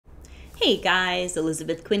Hey guys,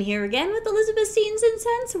 Elizabeth Quinn here again with Elizabeth's Scenes and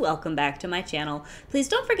Scents. Welcome back to my channel. Please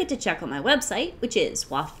don't forget to check out my website, which is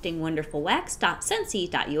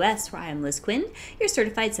waftingwonderfulwax.scentsy.us, where I am Liz Quinn, your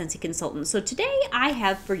certified Scentsy consultant. So today I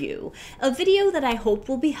have for you a video that I hope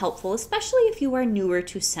will be helpful, especially if you are newer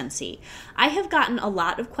to Scentsy. I have gotten a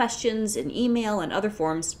lot of questions in email and other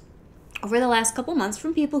forms over the last couple months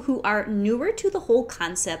from people who are newer to the whole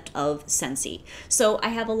concept of Scentsy. So I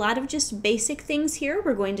have a lot of just basic things here.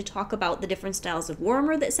 We're going to talk about the different styles of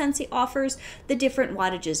warmer that Scentsy offers, the different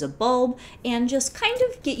wattages of bulb, and just kind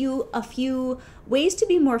of get you a few ways to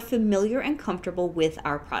be more familiar and comfortable with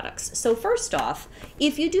our products. So first off,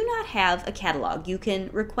 if you do not have a catalog, you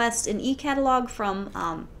can request an e-catalog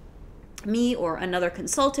from me or another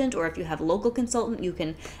consultant, or if you have a local consultant, you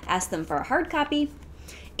can ask them for a hard copy.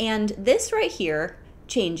 And this right here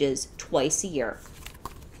changes twice a year.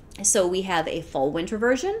 So we have a fall-winter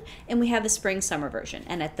version and we have a spring-summer version.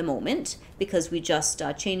 And at the moment, because we just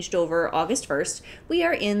changed over August 1st, we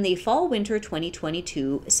are in the fall-winter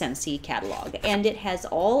 2022 Scentsy catalog. And it has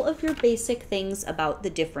all of your basic things about the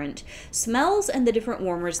different smells and the different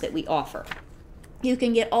warmers that we offer. You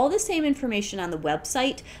can get all the same information on the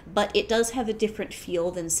website, but it does have a different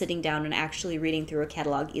feel than sitting down and actually reading through a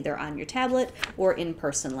catalog either on your tablet or in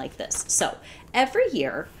person like this. So every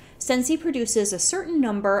year, Scentsy produces a certain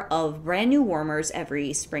number of brand new warmers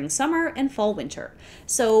every spring, summer, and fall, winter.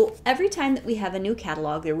 So every time that we have a new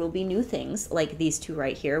catalog, there will be new things like these two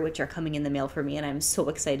right here, which are coming in the mail for me, and I'm so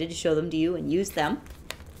excited to show them to you and use them.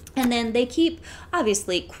 And then they keep,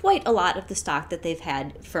 obviously, quite a lot of the stock that they've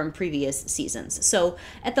had from previous seasons. So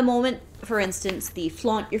at the moment, for instance, the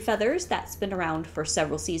Flaunt Your Feathers, that's been around for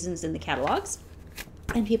several seasons in the catalogs,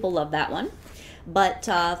 and people love that one. But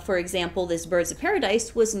for example, this Birds of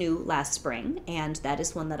Paradise was new last spring, and that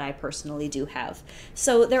is one that I personally do have.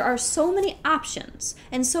 So there are so many options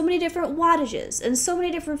and so many different wattages and so many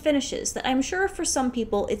different finishes that I'm sure for some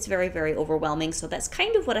people it's very, very overwhelming. So that's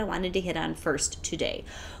kind of what I wanted to hit on first today.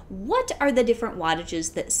 What are the different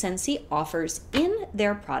wattages that Scentsy offers in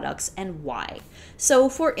their products and why? So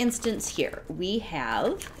for instance here, we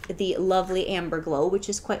have the lovely Amber Glow, which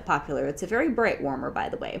is quite popular. It's a very bright warmer, by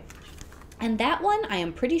the way. And that one, I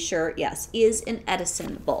am pretty sure, yes, is an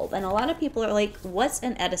Edison bulb. And a lot of people are like, what's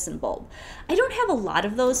an Edison bulb? I don't have a lot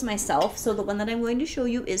of those myself, so the one that I'm going to show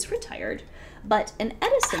you is retired. But an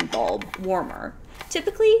Edison bulb warmer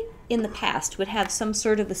typically in the past would have some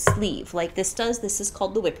sort of a sleeve like this does. This is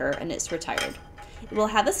called the wicker, and it's retired. It will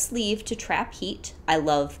have a sleeve to trap heat. I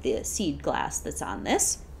love the seed glass that's on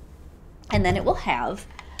this. And then it will have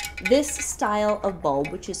this style of bulb,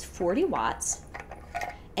 which is 40 watts.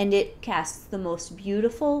 And it casts the most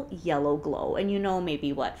beautiful yellow glow. And you know,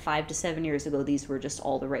 maybe what, 5 to 7 years ago, these were just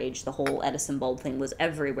all the rage. The whole Edison bulb thing was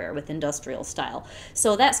everywhere with industrial style.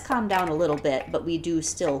 So that's calmed down a little bit, but we do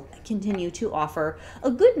still continue to offer a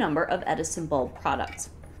good number of Edison bulb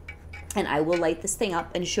products. And I will light this thing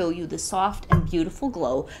up and show you the soft and beautiful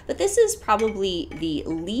glow. But this is probably the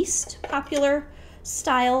least popular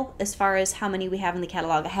style as far as how many we have in the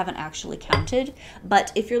catalog. I haven't actually counted,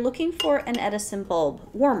 but if you're looking for an Edison bulb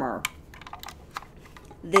warmer,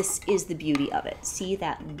 this is the beauty of it. See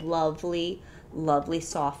that lovely, lovely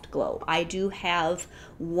soft glow. I do have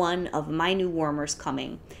one of my new warmers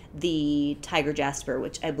coming, the Tiger Jasper,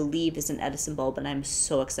 which I believe is an Edison bulb, and I'm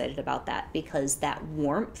so excited about that because that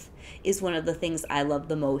warmth is one of the things I love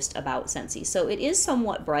the most about Scentsy. So it is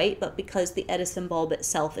somewhat bright, but because the Edison bulb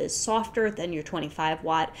itself is softer than your 25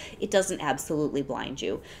 watt, it doesn't absolutely blind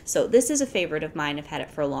you. So this is a favorite of mine. I've had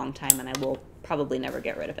it for a long time, and I will probably never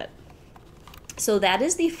get rid of it. So that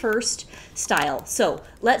is the first style. So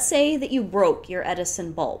let's say that you broke your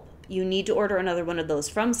Edison bulb. You need to order another one of those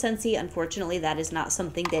from Scentsy. Unfortunately, that is not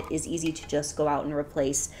something that is easy to just go out and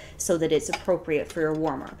replace so that it's appropriate for your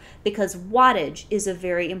warmer, because wattage is a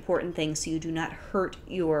very important thing so you do not hurt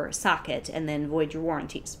your socket and then void your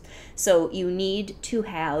warranties. So you need to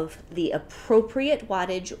have the appropriate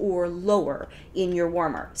wattage or lower in your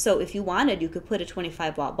warmer. So if you wanted, you could put a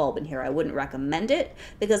 25 watt bulb in here. I wouldn't recommend it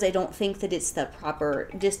because I don't think that it's the proper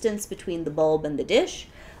distance between the bulb and the dish,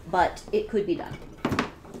 but it could be done.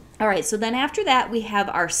 All right, so then after that, we have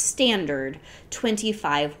our standard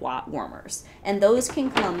 25 watt warmers, and those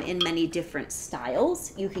can come in many different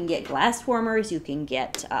styles. You can get glass warmers, you can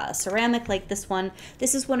get ceramic like this one.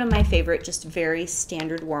 This is one of my favorite, just very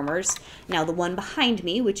standard warmers. Now the one behind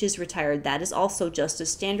me, which is retired, that is also just a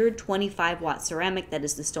standard 25 watt ceramic. That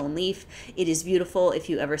is the stone leaf. It is beautiful. If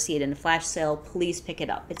you ever see it in a flash sale, please pick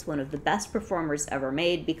it up. It's one of the best performers ever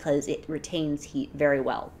made because it retains heat very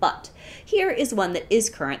well. But here is one that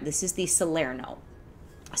is current. This is the Salerno.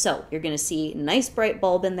 So you're going to see a nice bright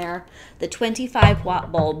bulb in there. The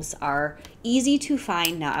 25-watt bulbs are easy to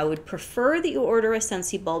find. Now, I would prefer that you order a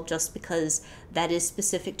Scentsy bulb just because that is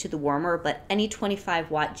specific to the warmer, but any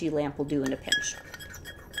 25-watt G lamp will do in a pinch.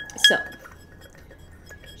 So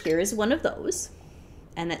here is one of those.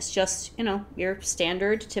 And it's just, you know, your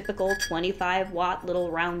standard, typical 25-watt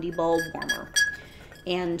little roundy bulb warmer.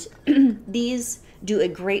 And these do a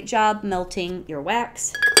great job melting your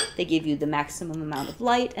wax. They give you the maximum amount of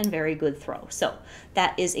light and very good throw. So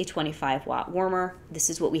that is a 25-watt warmer. This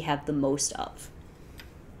is what we have the most of.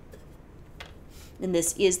 And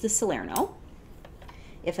this is the Salerno,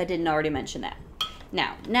 if I didn't already mention that.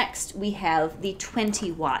 Now, next we have the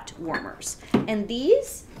 20-watt warmers. And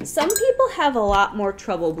these, some people have a lot more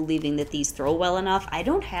trouble believing that these throw well enough. I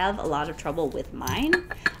don't have a lot of trouble with mine.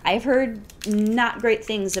 I've heard not great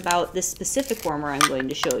things about this specific warmer I'm going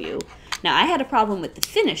to show you. Now, I had a problem with the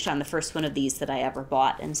finish on the first one of these that I ever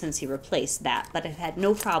bought, and since he replaced that, but I've had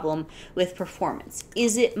no problem with performance.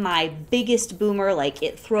 Is it my biggest boomer, like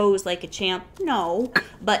it throws like a champ? No,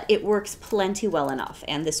 but it works plenty well enough,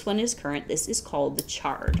 and this one is current. This is called the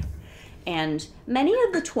Charred. And many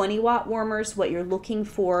of the 20-watt warmers, what you're looking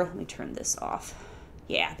for, let me turn this off.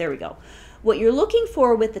 Yeah, there we go. What you're looking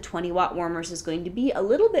for with the 20-watt warmers is going to be a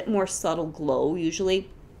little bit more subtle glow, usually.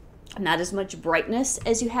 Not as much brightness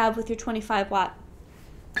as you have with your 25-watt,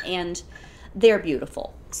 and they're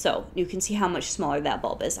beautiful. So you can see how much smaller that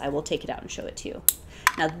bulb is. I will take it out and show it to you.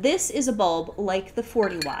 Now, this is a bulb like the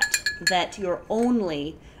 40-watt that you're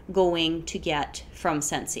only going to get from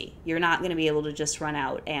Scentsy. You're not going to be able to just run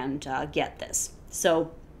out and get this.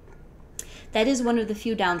 So that is one of the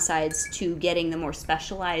few downsides to getting the more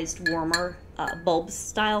specialized warmer bulb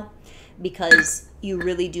style, because you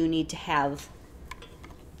really do need to have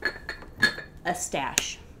a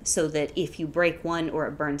stash so that if you break one or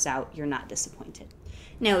it burns out, you're not disappointed.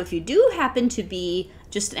 Now, if you do happen to be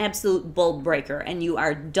just an absolute bulb breaker and you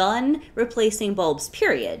are done replacing bulbs,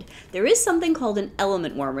 period, there is something called an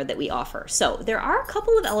element warmer that we offer. So there are a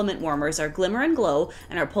couple of element warmers, our Glimmer and Glow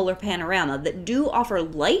and our Polar Panorama, that do offer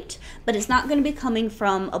light, but it's not going to be coming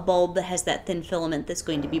from a bulb that has that thin filament that's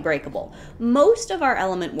going to be breakable. Most of our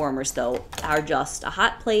element warmers, though, are just a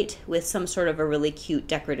hot plate with some sort of a really cute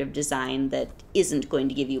decorative design that isn't going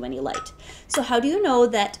to give you any light. So how do you know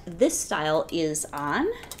that this style is on?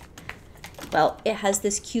 Well, it has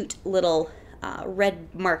this cute little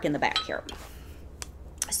red mark in the back here.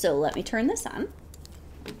 So let me turn this on.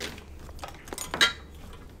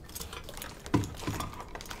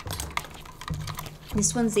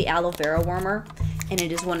 This one's the aloe vera warmer, and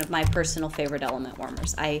it is one of my personal favorite element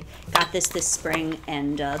warmers. I got this spring,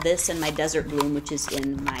 and this and my desert bloom, which is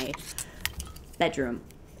in my bedroom.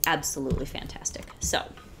 Absolutely fantastic.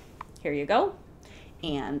 So here you go,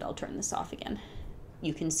 and I'll turn this off again.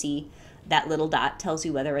 You can see that little dot tells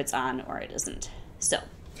you whether it's on or it isn't. So,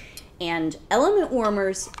 and element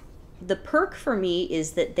warmers, the perk for me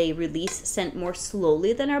is that they release scent more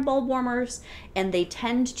slowly than our bulb warmers, and they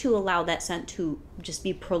tend to allow that scent to just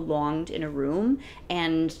be prolonged in a room.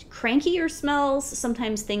 And crankier smells,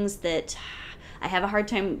 sometimes things that I have a hard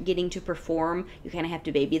time getting to perform, you kind of have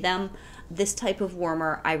to baby them. This type of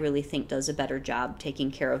warmer, I really think, does a better job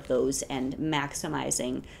taking care of those and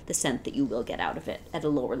maximizing the scent that you will get out of it at a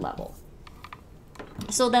lower level.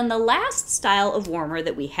 So then the last style of warmer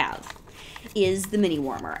that we have is the mini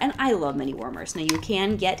warmer, and I love mini warmers. Now, you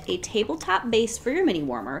can get a tabletop base for your mini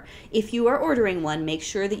warmer. If you are ordering one, make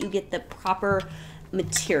sure that you get the proper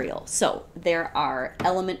material. So there are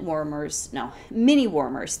mini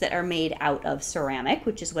warmers that are made out of ceramic,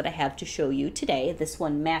 which is what I have to show you today. This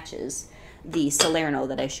one matches the Salerno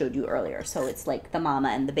that I showed you earlier. So it's like the mama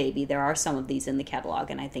and the baby. There are some of these in the catalog,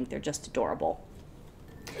 and I think they're just adorable.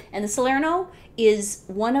 And the Salerno is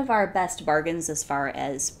one of our best bargains as far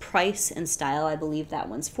as price and style. I believe that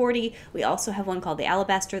one's $40. We also have one called the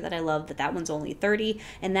Alabaster that I love, but that one's only $30,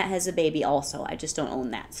 and that has a baby also. I just don't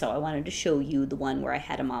own that, so I wanted to show you the one where I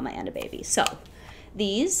had a mama and a baby. So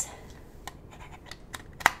these,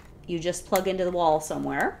 you just plug into the wall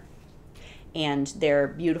somewhere, and they're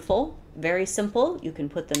beautiful. Very simple. You can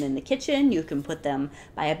put them in the kitchen. You can put them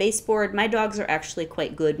by a baseboard. My dogs are actually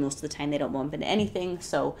quite good. Most of the time they don't bump into anything,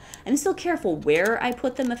 so I'm still careful where I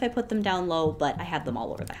put them if I put them down low, but I have them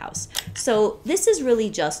all over the house. So this is really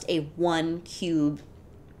just a 1 cube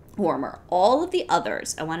warmer. All of the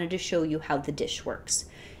others, I wanted to show you how the dish works.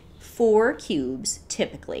 4 cubes,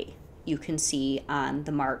 typically, you can see on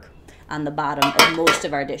the mark on the bottom of most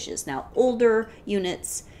of our dishes. Now, older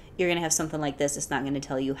units, you're going to have something like this. It's not going to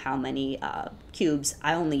tell you how many cubes.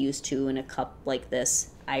 I only use 2 in a cup like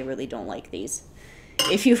this. I really don't like these.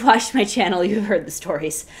 If you've watched my channel, you've heard the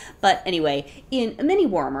stories. But anyway, in a mini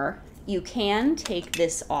warmer, you can take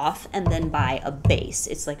this off and then buy a base.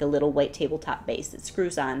 It's like a little white tabletop base that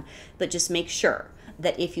screws on, but just make sure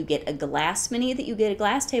that if you get a glass mini, that you get a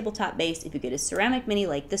glass tabletop base. If you get a ceramic mini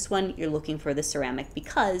like this one, you're looking for the ceramic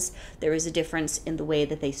because there is a difference in the way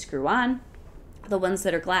that they screw on. The ones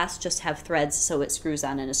that are glass just have threads, so it screws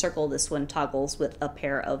on in a circle. This one toggles with a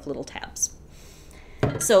pair of little tabs.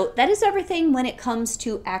 So that is everything when it comes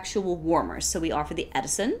to actual warmers. So we offer the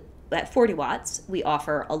Edison at 40 watts. We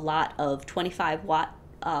offer a lot of 25 watt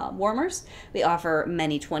warmers. We offer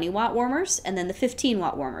many 20 watt warmers, and then the 15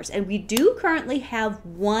 watt warmers. And we do currently have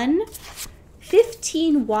one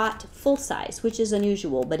 15 watt full size, which is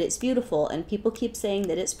unusual, but it's beautiful, and people keep saying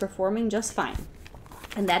that it's performing just fine.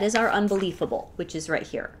 And that is our Unbelievable, which is right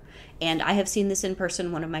here. And I have seen this in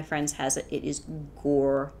person. One of my friends has it. It is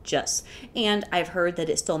gorgeous. And I've heard that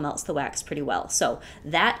it still melts the wax pretty well. So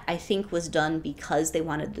that, I think, was done because they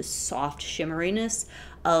wanted the soft shimmeriness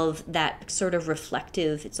of that sort of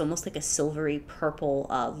reflective, it's almost like a silvery purple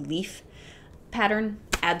leaf pattern.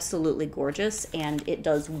 Absolutely gorgeous, and it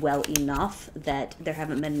does well enough that there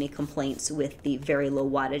haven't been any complaints with the very low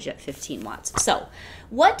wattage at 15 watts. So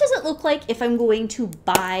what does it look like if I'm going to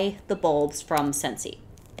buy the bulbs from Scentsy?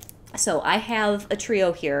 So I have a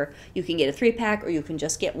trio here. You can get a 3-pack or you can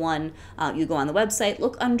just get one. You go on the website,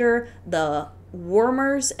 look under the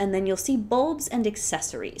warmers, and then you'll see bulbs and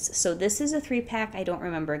accessories. So this is a 3-pack. I don't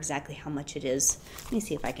remember exactly how much it is. Let me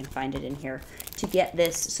see if I can find it in here to get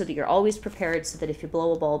this so that you're always prepared, so that if you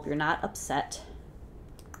blow a bulb, you're not upset.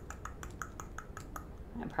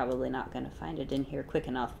 I'm probably not going to find it in here quick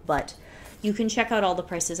enough, but you can check out all the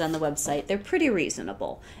prices on the website. They're pretty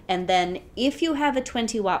reasonable. And then if you have a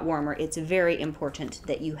 20 watt warmer, it's very important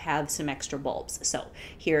that you have some extra bulbs. So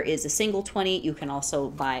here is a single 20. You can also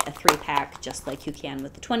buy a 3-pack just like you can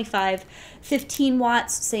with the 25. 15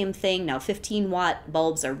 watts, same thing. Now 15 watt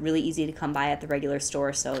bulbs are really easy to come by at the regular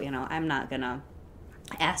store, so I'm not gonna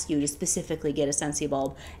ask you to specifically get a Scentsy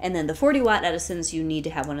bulb. And then the 40 watt Edisons, you need to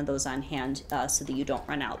have one of those on hand so that you don't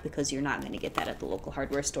run out, because you're not going to get that at the local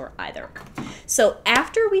hardware store either. So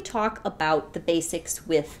after we talk about the basics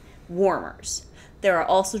with warmers, there are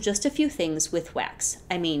also just a few things with wax.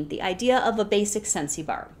 I mean, the idea of a basic Scentsy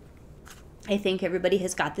bar, I think everybody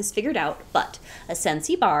has got this figured out, but a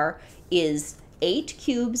Scentsy bar is 8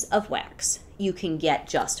 cubes of wax. You can get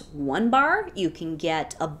just 1 bar. You can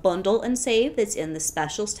get a bundle and save that's in the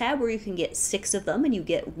specials tab, where you can get 6 of them and you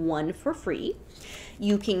get 1 for free.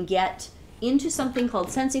 You can get into something called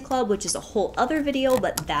Scentsy Club, which is a whole other video,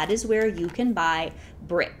 but that is where you can buy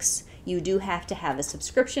bricks. You do have to have a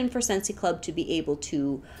subscription for Scentsy Club to be able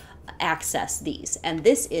to access these. And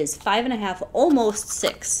this is 5.5, almost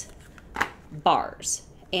 6 bars.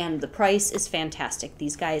 And the price is fantastic.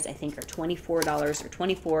 These guys, I think, are $24 or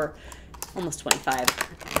 24, almost 25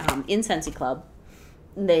 in Scentsy Club.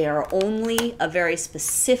 They are only a very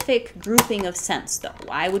specific grouping of scents, though.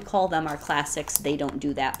 I would call them our classics. They don't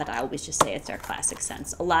do that, but I always just say it's our classic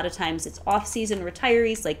scents. A lot of times it's off-season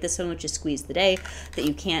retirees, like this one, which is Squeeze the Day, that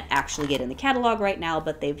you can't actually get in the catalog right now,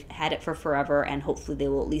 but they've had it for forever, and hopefully they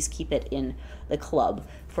will at least keep it in the club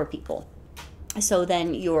for people. So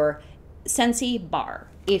then your Scentsy bar,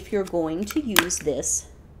 if you're going to use this,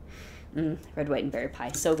 red, white, and berry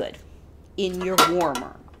pie, so good, in your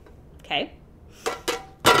warmer, okay?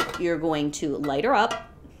 You're going to light her up,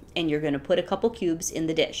 and you're going to put a couple cubes in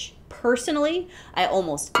the dish. Personally, I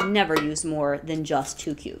almost never use more than just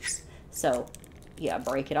 2 cubes. So, yeah,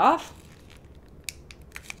 break it off.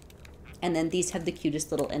 And then these have the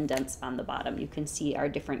cutest little indents on the bottom. You can see our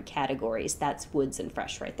different categories. That's woods and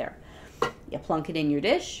fresh right there. You plunk it in your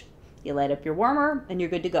dish, you light up your warmer, and you're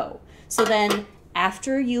good to go. So then,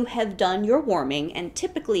 after you have done your warming, and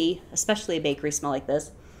typically, especially a bakery smell like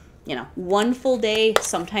this, 1 full day,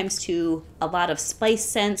 sometimes 2, a lot of spice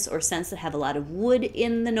scents or scents that have a lot of wood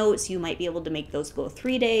in the notes, you might be able to make those go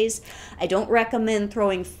 3 days. I don't recommend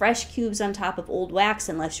throwing fresh cubes on top of old wax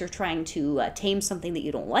unless you're trying to tame something that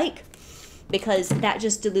you don't like, because that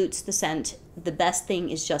just dilutes the scent. The best thing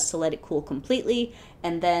is just to let it cool completely,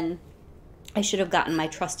 and then I should have gotten my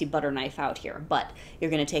trusty butter knife out here, but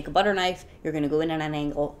you're going to take a butter knife, you're going to go in at an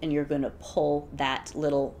angle, and you're going to pull that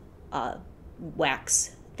little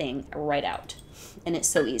wax thing right out. And it's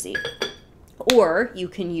so easy. Or you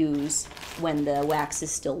can use, when the wax is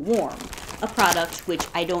still warm, a product which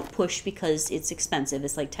I don't push because it's expensive.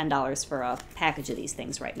 It's like $10 for a package of these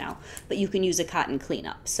things right now. But you can use a cotton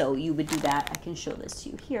cleanup. So you would do that. I can show this to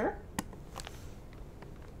you here.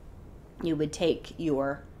 You would take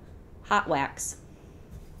your hot wax,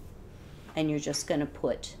 and you're just going to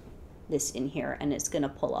put this in here, and it's going to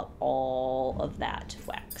pull up all of that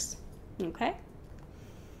wax. Okay?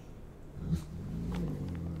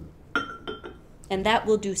 And that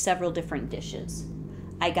will do several different dishes.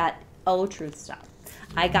 I got, oh, truth stop.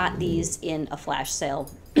 I got these in a flash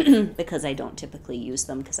sale because I don't typically use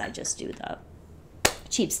them, because I just do the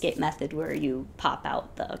cheapskate method where you pop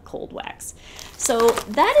out the cold wax. So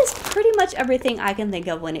that is pretty much everything I can think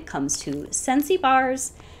of when it comes to Scentsy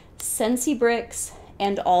bars, Scentsy bricks,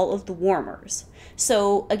 and all of the warmers.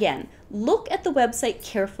 So again, look at the website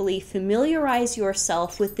carefully, familiarize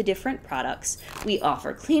yourself with the different products. We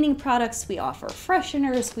offer cleaning products, we offer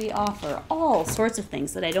fresheners, we offer all sorts of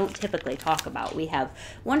things that I don't typically talk about. We have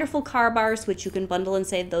wonderful car bars, which you can bundle and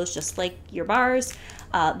save those just like your bars.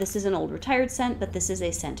 This is an old retired scent, but this is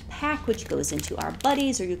a scent pack which goes into our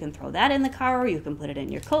buddies, or you can throw that in the car, or you can put it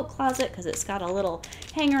in your coat closet because it's got a little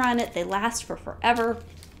hanger on it. They last for forever.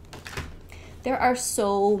 There are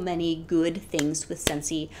so many good things with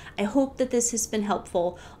Scentsy. I hope that this has been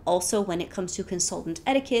helpful. Also, when it comes to consultant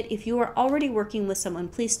etiquette, if you are already working with someone,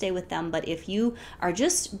 please stay with them. But if you are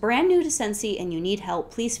just brand new to Scentsy and you need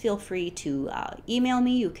help, please feel free to email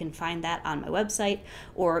me. You can find that on my website,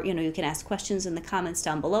 or you can ask questions in the comments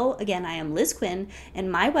down below. Again, I am Liz Quinn,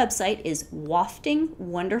 and my website is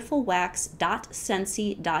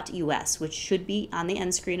waftingwonderfulwax.scentsy.us, which should be on the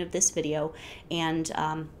end screen of this video. And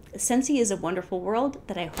Scentsy is a wonderful world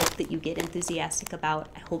that I hope that you get enthusiastic about.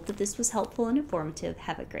 I hope that this was helpful and informative.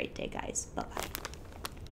 Have a great day, guys. Bye-bye.